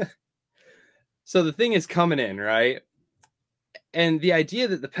like, so the thing is coming in, right? And the idea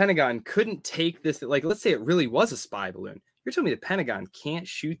that the Pentagon couldn't take this, like, let's say it really was a spy balloon. You're telling me the Pentagon can't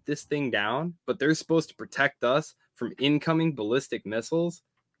shoot this thing down, but they're supposed to protect us from incoming ballistic missiles?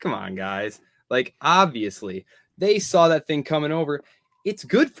 Come on, guys. Like, obviously, they saw that thing coming over. It's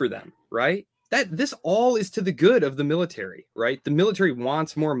good for them, right? That this all is to the good of the military, right? The military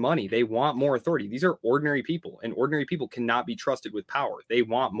wants more money. They want more authority. These are ordinary people, and ordinary people cannot be trusted with power. They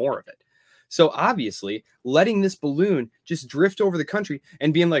want more of it. So obviously, letting this balloon just drift over the country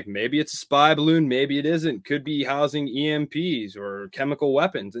and being like, maybe it's a spy balloon, maybe it isn't, could be housing EMPs or chemical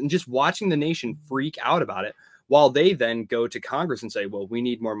weapons, and just watching the nation freak out about it while they then go to Congress and say, well, we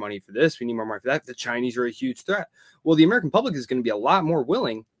need more money for this, we need more money for that. The Chinese are a huge threat. Well, the American public is going to be a lot more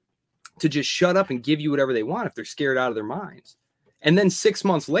willing to just shut up and give you whatever they want if they're scared out of their minds. And then 6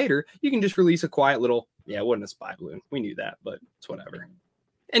 months later, you can just release a quiet little, yeah, it wasn't a spy balloon. We knew that, but it's whatever.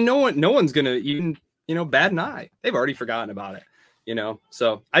 And no one's going to even, bat an eye. They've already forgotten about it,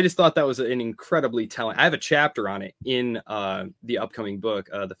 So I just thought that was an incredibly telling. I have a chapter on it in the upcoming book,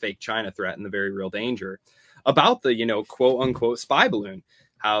 The Fake China Threat and the Very Real Danger, about the, quote unquote spy balloon,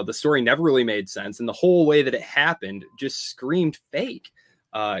 how the story never really made sense. And the whole way that it happened just screamed fake.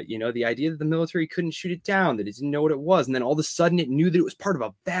 The idea that the military couldn't shoot it down, that it didn't know what it was. And then all of a sudden it knew that it was part of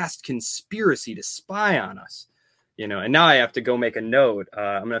a vast conspiracy to spy on us, and now I have to go make a note.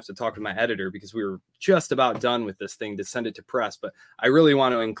 I'm gonna have to talk to my editor because we were just about done with this thing to send it to press. But I really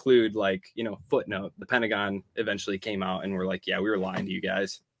want to include footnote. The Pentagon eventually came out and were like, yeah, we were lying to you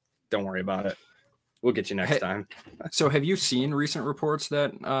guys. Don't worry about it. We'll get you next time. So have you seen recent reports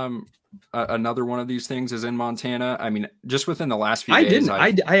that another one of these things is in Montana? I mean, just within the last few days.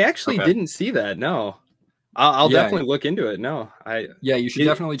 I actually didn't see that. No, I'll definitely look into it. No, you should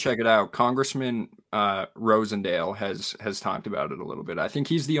definitely check it out. Congressman Rosendale has talked about it a little bit. I think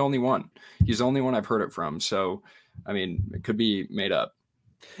he's the only one. He's the only one I've heard it from. So, I mean, it could be made up.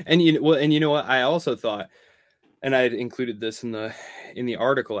 And you know what? I also thought, and I had included this in the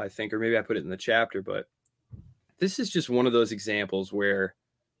article, I think, or maybe I put it in the chapter, but this is just one of those examples where,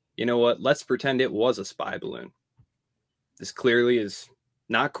 let's pretend it was a spy balloon. This clearly is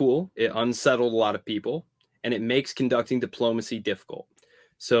not cool. It unsettled a lot of people, and it makes conducting diplomacy difficult.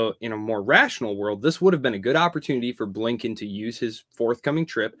 So in a more rational world, this would have been a good opportunity for Blinken to use his forthcoming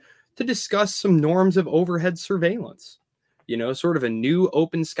trip to discuss some norms of overhead surveillance, sort of a new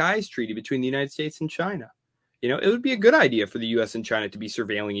open skies treaty between the United States and China. It would be a good idea for the U.S. and China to be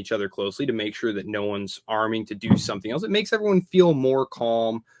surveilling each other closely to make sure that no one's arming to do something else. It makes everyone feel more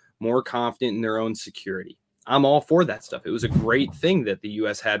calm, more confident in their own security. I'm all for that stuff. It was a great thing that the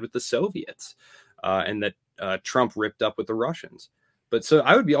U.S. had with the Soviets and that Trump ripped up with the Russians. But so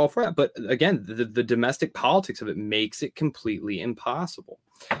I would be all for that. But again, the domestic politics of it makes it completely impossible.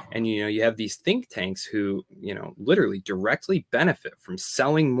 And, you have these think tanks who, literally directly benefit from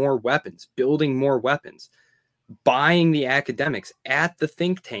selling more weapons, building more weapons, buying the academics at the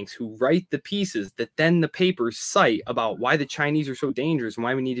think tanks who write the pieces that then the papers cite about why the Chinese are so dangerous and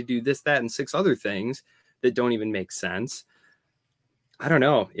why we need to do this, that, and 6 other things that don't even make sense. I don't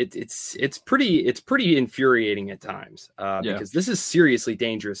know. It's pretty infuriating at times because this is seriously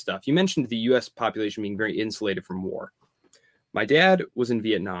dangerous stuff. You mentioned the U.S. population being very insulated from war. My dad was in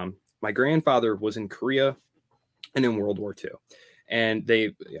Vietnam. My grandfather was in Korea and in World War II. And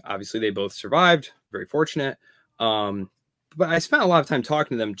they both survived. Very fortunate. But I spent a lot of time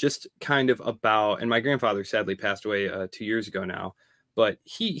talking to them just kind of about, and my grandfather sadly passed away 2 years ago now. But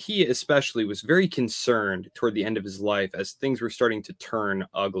he especially was very concerned toward the end of his life as things were starting to turn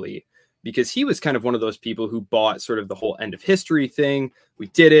ugly, because he was kind of one of those people who bought sort of the whole end of history thing. We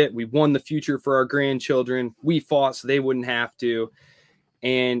did it. We won the future for our grandchildren. We fought so they wouldn't have to.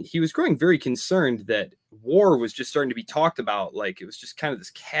 And he was growing very concerned that war was just starting to be talked about. Like it was just kind of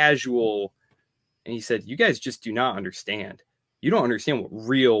this casual. And he said, you guys just do not understand. You don't understand what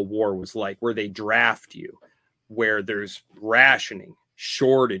real war was like, where they draft you, where there's rationing,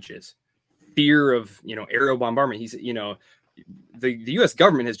 shortages, fear of, aerial bombardment. He's, the U.S.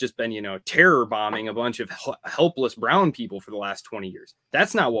 government has just been, terror bombing a bunch of helpless brown people for the last 20 years.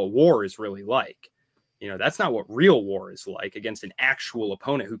 That's not what war is really like. That's not what real war is like against an actual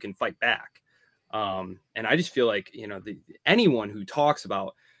opponent who can fight back. And I just feel like, anyone who talks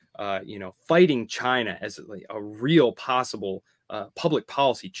about, fighting China as a real possible public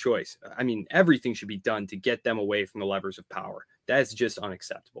policy choice. I mean, everything should be done to get them away from the levers of power. That's just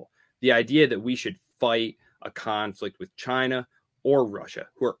unacceptable. The idea that we should fight a conflict with China or Russia,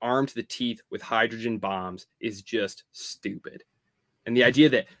 who are armed to the teeth with hydrogen bombs, is just stupid. And the idea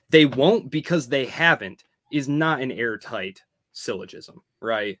that they won't because they haven't is not an airtight syllogism,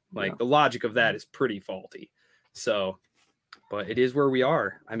 right? Like the logic of that is pretty faulty. So, but it is where we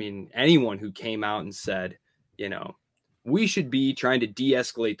are. I mean, anyone who came out and said, we should be trying to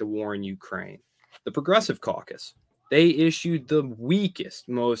de-escalate the war in Ukraine. The Progressive Caucus, they issued the weakest,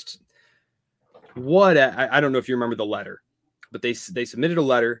 most I don't know if you remember the letter, but they submitted a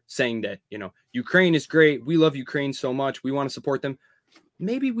letter saying that, Ukraine is great. We love Ukraine so much. We want to support them.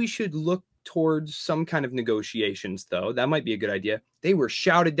 Maybe we should look towards some kind of negotiations, though. That might be a good idea. They were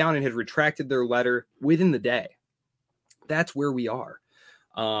shouted down and had retracted their letter within the day. That's where we are.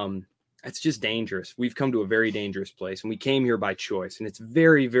 It's just dangerous. We've come to a very dangerous place, and we came here by choice. And it's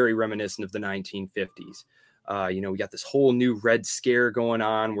very, very reminiscent of the 1950s. We got this whole new Red Scare going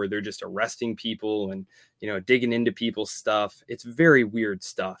on where they're just arresting people and, digging into people's stuff. It's very weird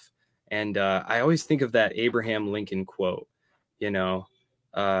stuff. And I always think of that Abraham Lincoln quote,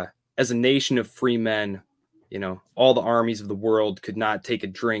 as a nation of free men, all the armies of the world could not take a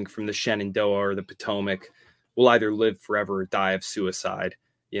drink from the Shenandoah or the Potomac. We'll either live forever or die of suicide.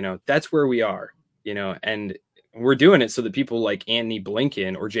 That's where we are, and we're doing it so that people like Antony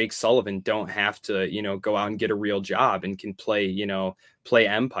Blinken or Jake Sullivan don't have to, go out and get a real job and can play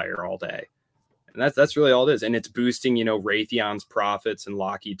Empire all day. And that's really all it is. And it's boosting, Raytheon's profits and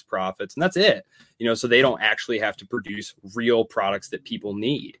Lockheed's profits. And that's it, so they don't actually have to produce real products that people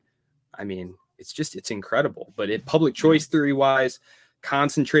need. I mean, it's incredible. But public choice theory wise,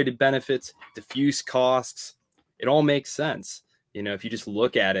 concentrated benefits, diffuse costs, it all makes sense. If you just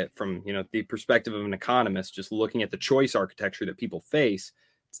look at it from, the perspective of an economist, just looking at the choice architecture that people face,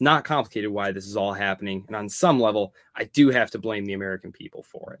 it's not complicated why this is all happening. And on some level, I do have to blame the American people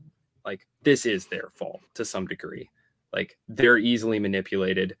for it. Like, this is their fault to some degree. Like, they're easily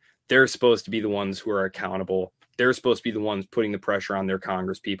manipulated. They're supposed to be the ones who are accountable. They're supposed to be the ones putting the pressure on their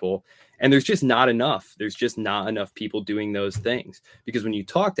Congress people. And there's just not enough. There's just not enough people doing those things. Because when you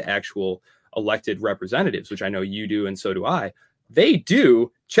talk to actual elected representatives, which I know you do and so do I, they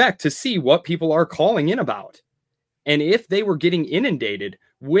do check to see what people are calling in about. And if they were getting inundated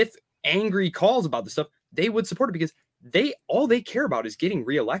with angry calls about this stuff, they would support it because all they care about is getting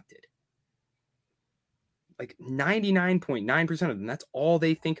reelected. Like 99.9% of them, that's all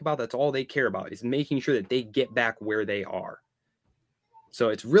they think about. That's all they care about, is making sure that they get back where they are. So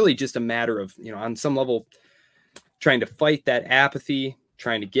it's really just a matter of, on some level, trying to fight that apathy,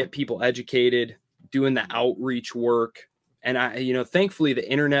 trying to get people educated, doing the outreach work. And thankfully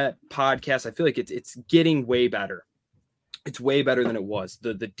the internet podcast, I feel like it's getting way better. It's way better than it was.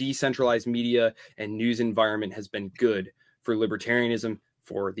 The decentralized media and news environment has been good for libertarianism,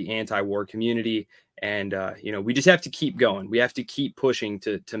 for the anti-war community. And, we just have to keep going. We have to keep pushing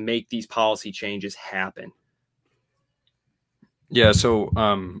to make these policy changes happen. Yeah. So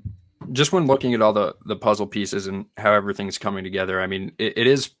just when looking at all the puzzle pieces and how everything's coming together, I mean, it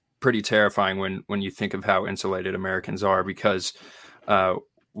is pretty terrifying when you think of how insulated Americans are, because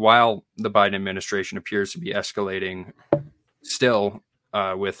while the Biden administration appears to be escalating still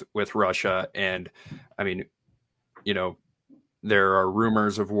with Russia, and I mean, there are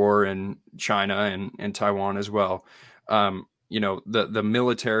rumors of war in China and Taiwan as well. The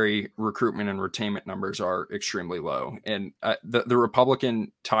military recruitment and retainment numbers are extremely low, and the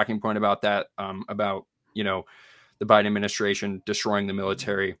Republican talking point about that, about the Biden administration destroying the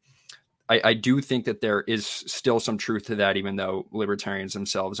military, I do think that there is still some truth to that, even though libertarians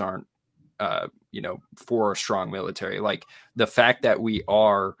themselves aren't, for a strong military. Like, the fact that we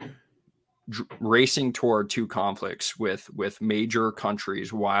are racing toward two conflicts with major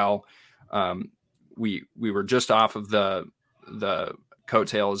countries, while we were just off of the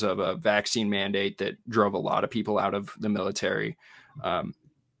coattails of a vaccine mandate that drove a lot of people out of the military,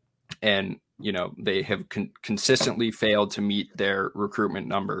 and they have consistently failed to meet their recruitment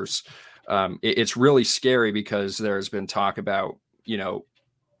numbers. It's really scary, because there's been talk about,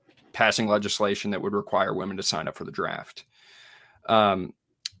 passing legislation that would require women to sign up for the draft.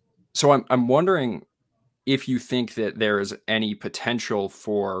 So I'm wondering if you think that there is any potential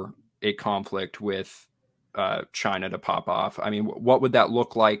for a conflict with China to pop off. I mean, what would that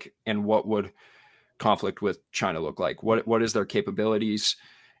look like, and what would conflict with China look like? What is their capabilities?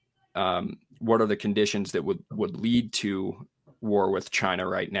 What are the conditions that would lead to war with China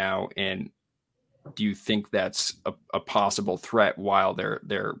right now? And do you think that's a possible threat while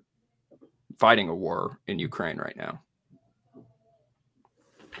they're fighting a war in Ukraine right now?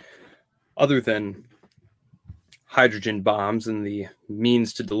 Other than hydrogen bombs and the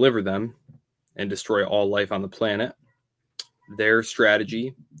means to deliver them and destroy all life on the planet, their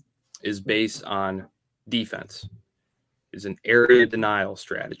strategy is based on defense. It's an area denial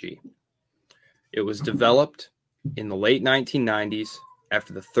strategy. It was developed in the late 1990s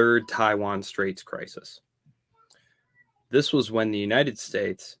after the third Taiwan Straits crisis. This was when the United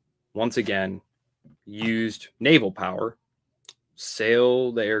States, once again, used naval power,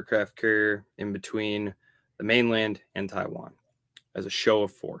 sail the aircraft carrier in between the mainland and Taiwan as a show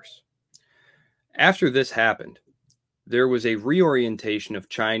of force. After this happened, there was a reorientation of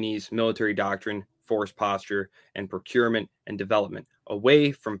Chinese military doctrine, force posture, and procurement and development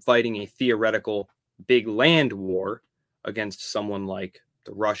away from fighting a theoretical big land war against someone like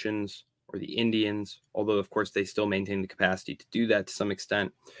the Russians or the Indians, although, of course, they still maintain the capacity to do that to some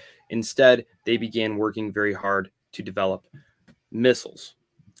extent. Instead, they began working very hard to develop missiles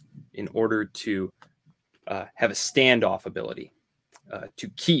in order to have a standoff ability to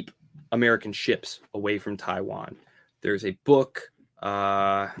keep American ships away from Taiwan. There's a book,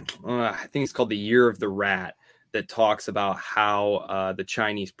 I think it's called The Year of the Rat, that talks about how the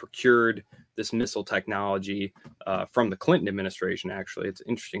Chinese procured this missile technology from the Clinton administration, actually. It's an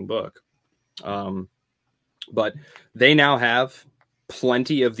interesting book. But they now have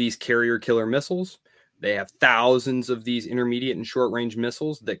plenty of these carrier killer missiles. They have thousands of these intermediate and short range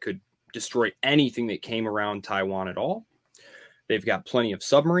missiles that could destroy anything that came around Taiwan at all. They've got plenty of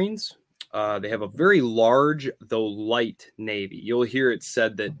submarines. They have a very large, though light, navy. You'll hear it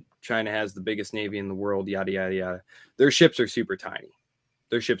said that China has the biggest navy in the world, yada, yada, yada. Their ships are super tiny.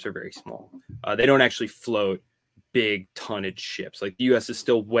 Their ships are very small. They don't actually float big tonnage ships. Like the U.S. is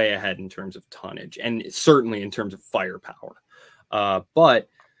still way ahead in terms of tonnage and certainly in terms of firepower. But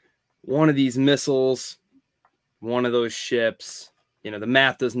one of these missiles, one of those ships, the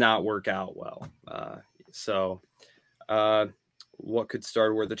math does not work out well. What could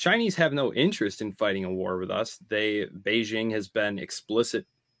start a war? The Chinese have no interest in fighting a war with us. Beijing has been explicit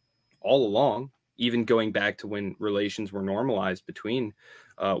all along, even going back to when relations were normalized between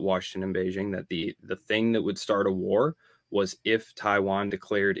Washington and Beijing, that the thing that would start a war was if Taiwan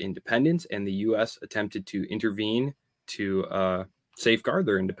declared independence and the U.S. attempted to intervene to safeguard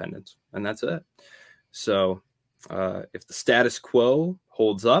their independence. And that's it. So if the status quo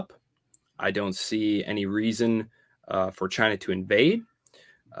holds up, I don't see any reason for China to invade,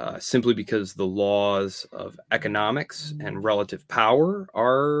 simply because the laws of economics and relative power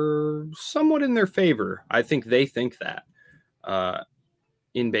are somewhat in their favor. I think they think that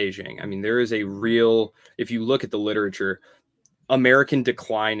in Beijing. I mean, there is a real, if you look at the literature, American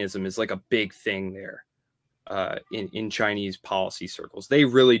declinism is like a big thing there in Chinese policy circles. They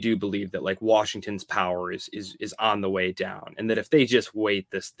really do believe that like Washington's power is on the way down, and that if they just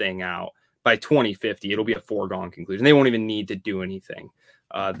wait this thing out, by 2050, it'll be a foregone conclusion. They won't even need to do anything,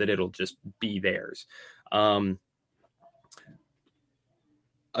 that it'll just be theirs.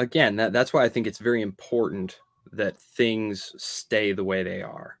 Again, that's why I think it's very important that things stay the way they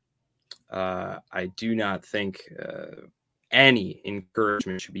are. I do not think any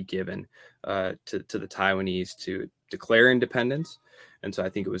encouragement should be given to the Taiwanese to declare independence. And so I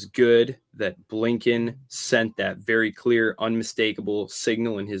think it was good that Blinken sent that very clear, unmistakable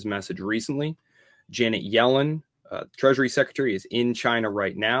signal in his message recently. Janet Yellen, Treasury Secretary, is in China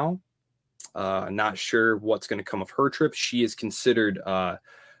right now. Not sure what's going to come of her trip. She is considered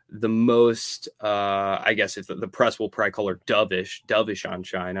the most, I guess if the press will probably call her dovish on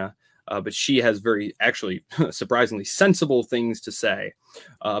China. But she has very, actually, surprisingly sensible things to say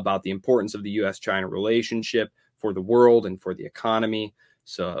about the importance of the U.S.-China relationship for the world and for the economy.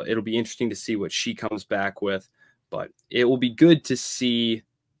 So it'll be interesting to see what she comes back with. But it will be good to see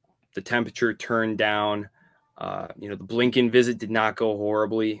the temperature turn down. The Blinken visit did not go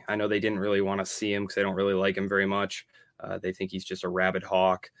horribly. I know they didn't really want to see him because they don't really like him very much. They think he's just a rabid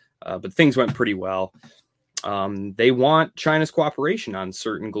hawk. But things went pretty well. They want China's cooperation on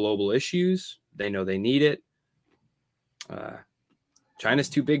certain global issues. They know they need it. China's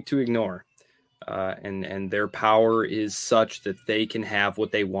too big to ignore. And their power is such that they can have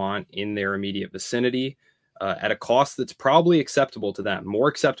what they want in their immediate vicinity at a cost that's probably acceptable to them, more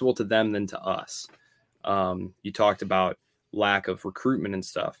acceptable to them than to us. You talked about lack of recruitment and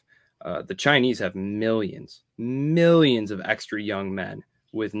stuff. The Chinese have millions of extra young men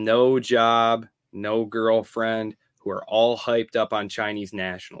with no job, no girlfriend, who are all hyped up on Chinese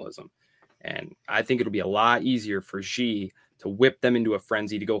nationalism. And I think it'll be a lot easier for Xi to whip them into a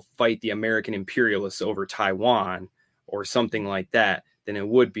frenzy to go fight the American imperialists over Taiwan or something like that than it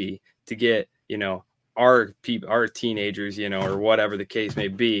would be to get, our teenagers, or whatever the case may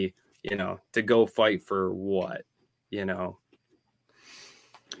be, to go fight for what,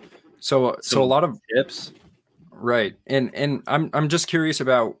 So a lot of tips. Right. And I'm just curious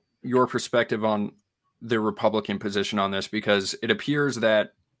about your perspective on the Republican position on this, because it appears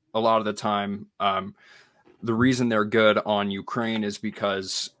that a lot of the time, the reason they're good on Ukraine is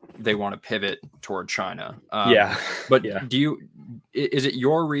because they want to pivot toward China. But is it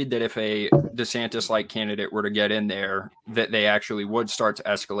your read that if a DeSantis-like candidate were to get in there, that they actually would start to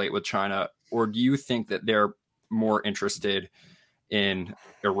escalate with China? Or do you think that they're more interested in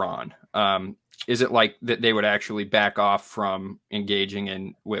Iran? is it like that they would actually back off from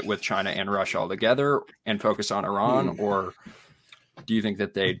engaging with China and Russia altogether and focus on Iran? Or do you think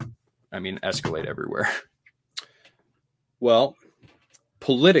that they'd, escalate everywhere? Well,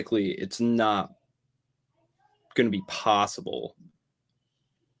 politically, it's not going to be possible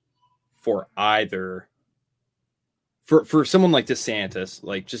for either for someone like DeSantis,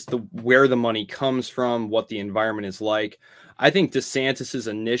 like just where the money comes from, what the environment is like. I think DeSantis's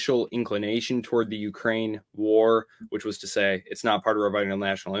initial inclination toward the Ukraine war, which was to say it's not part of our vital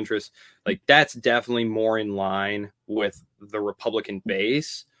national interest, like that's definitely more in line with the Republican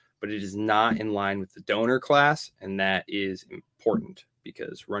base, but it is not in line with the donor class, and that is important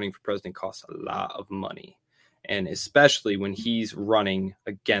because running for president costs a lot of money, and especially when he's running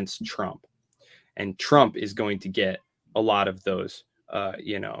against Trump. And Trump is going to get a lot of those,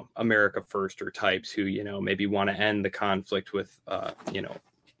 America Firster types who, maybe want to end the conflict with,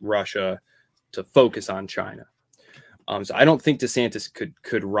 Russia to focus on China. So I don't think DeSantis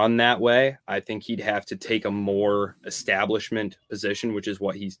could run that way. I think he'd have to take a more establishment position, which is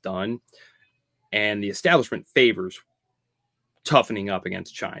what he's done. And the establishment favors toughening up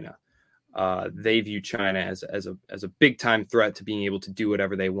against China. They view China as a big time threat to being able to do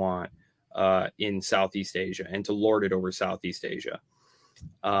whatever they want in Southeast Asia and to lord it over Southeast Asia.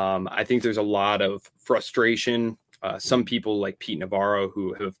 I think there's a lot of frustration. Some people like Pete Navarro,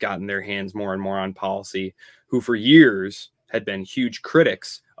 who have gotten their hands more and more on policy, who for years had been huge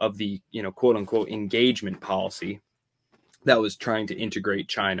critics of the, quote unquote, engagement policy that was trying to integrate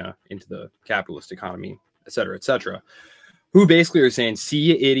China into the capitalist economy, et cetera, who basically are saying, see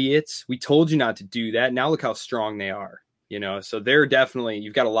you idiots, we told you not to do that. Now look how strong they are. So they're definitely,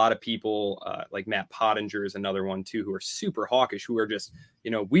 you've got a lot of people like Matt Pottinger is another one too, who are super hawkish, who are just,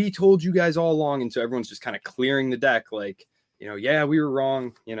 we told you guys all along. And so everyone's just kind of clearing the deck. Like, yeah, we were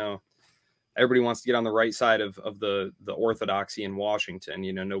wrong. Everybody wants to get on the right side of the orthodoxy in Washington.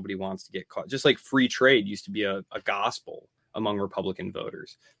 Nobody wants to get caught. Just like free trade used to be a gospel among Republican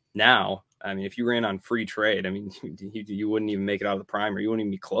voters. Now, if you ran on free trade, you wouldn't even make it out of the primary. You wouldn't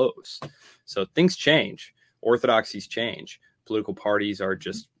even be close. So things change. Orthodoxies change. Political parties are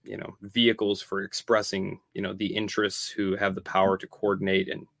just, vehicles for expressing, the interests who have the power to coordinate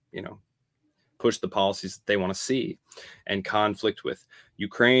and, push the policies that they want to see. And conflict with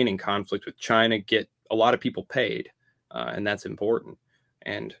Ukraine and conflict with China get a lot of people paid. And that's important.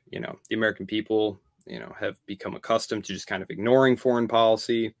 And, the American people, have become accustomed to just kind of ignoring foreign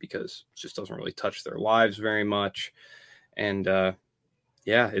policy because it just doesn't really touch their lives very much. And,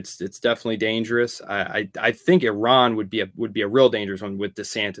 yeah, it's definitely dangerous. I think Iran would be a real dangerous one with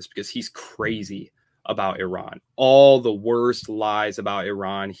DeSantis because he's crazy about Iran. All the worst lies about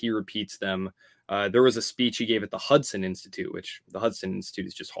Iran, he repeats them. There was a speech he gave at the Hudson Institute, which the Hudson Institute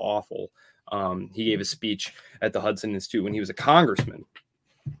is just awful. He gave a speech at the Hudson Institute when he was a congressman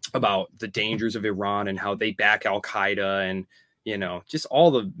about the dangers of Iran and how they back Al-Qaeda and, just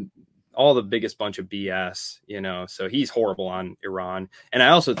all the biggest bunch of BS, so he's horrible on Iran. And I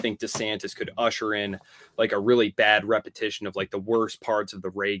also think DeSantis could usher in like a really bad repetition of like the worst parts of the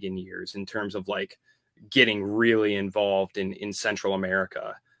Reagan years in terms of like getting really involved in Central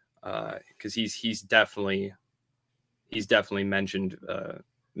America. Cause he's definitely mentioned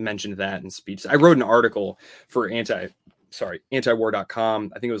that in speeches. I wrote an article for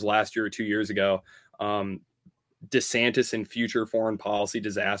antiwar.com. I think it was last year or 2 years ago. DeSantis and future foreign policy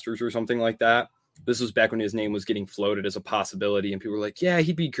disasters or something like that. This was back when his name was getting floated as a possibility and people were like, yeah,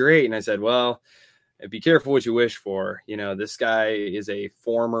 he'd be great. And I said, well, be careful what you wish for. This guy is a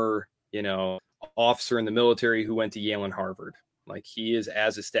former, officer in the military who went to Yale and Harvard. Like he is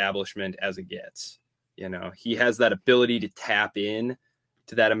as establishment as it gets. He has that ability to tap in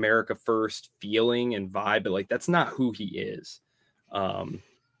to that America First feeling and vibe, but like, that's not who he is.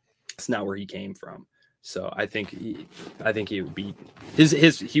 It's not where he came from. So I think he would be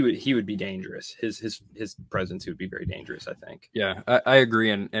he would be dangerous. His presidency would be very dangerous, I think. Yeah, I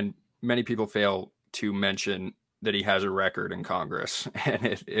agree. And many people fail to mention that he has a record in Congress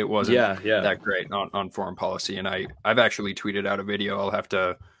and it wasn't that great on foreign policy. And I've actually tweeted out a video. I'll have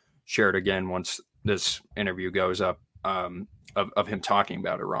to share it again once this interview goes up of him talking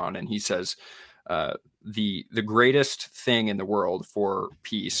about Iran. And he says, the greatest thing in the world for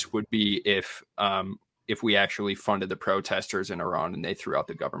peace would be if we actually funded the protesters in Iran and they threw out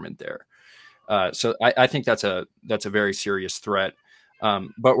the government there. So I think that's a very serious threat.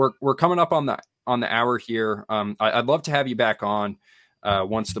 But we're coming up on the hour here. I'd love to have you back on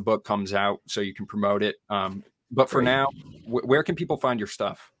once the book comes out so you can promote it. But for now, where can people find your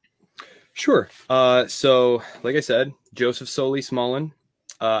stuff? Sure. So like I said, Joseph Solis-Mullen.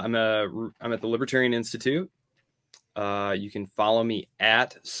 I'm at the Libertarian Institute. You can follow me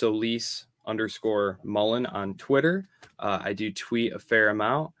at Solis_Mullen on Twitter. I do tweet a fair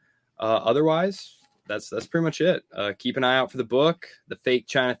amount. Otherwise, that's pretty much it. Keep an eye out for the book, The Fake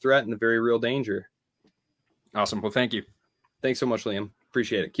China Threat and the Very Real Danger. Awesome. Well, thank you. Thanks so much, Liam.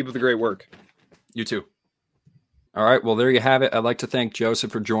 Appreciate it. Keep up the great work. You too. All right. Well, there you have it. I'd like to thank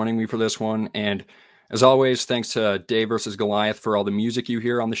Joseph for joining me for this one. And as always, thanks to Dave versus Goliath for all the music you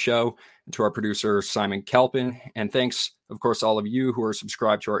hear on the show, and to our producer, Simon Kelpin. And thanks, of course, to all of you who are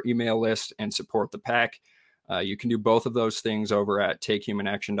subscribed to our email list and support the pack. You can do both of those things over at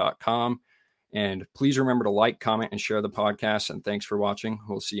takehumanaction.com. And please remember to like, comment, and share the podcast. And thanks for watching.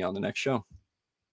 We'll see you on the next show.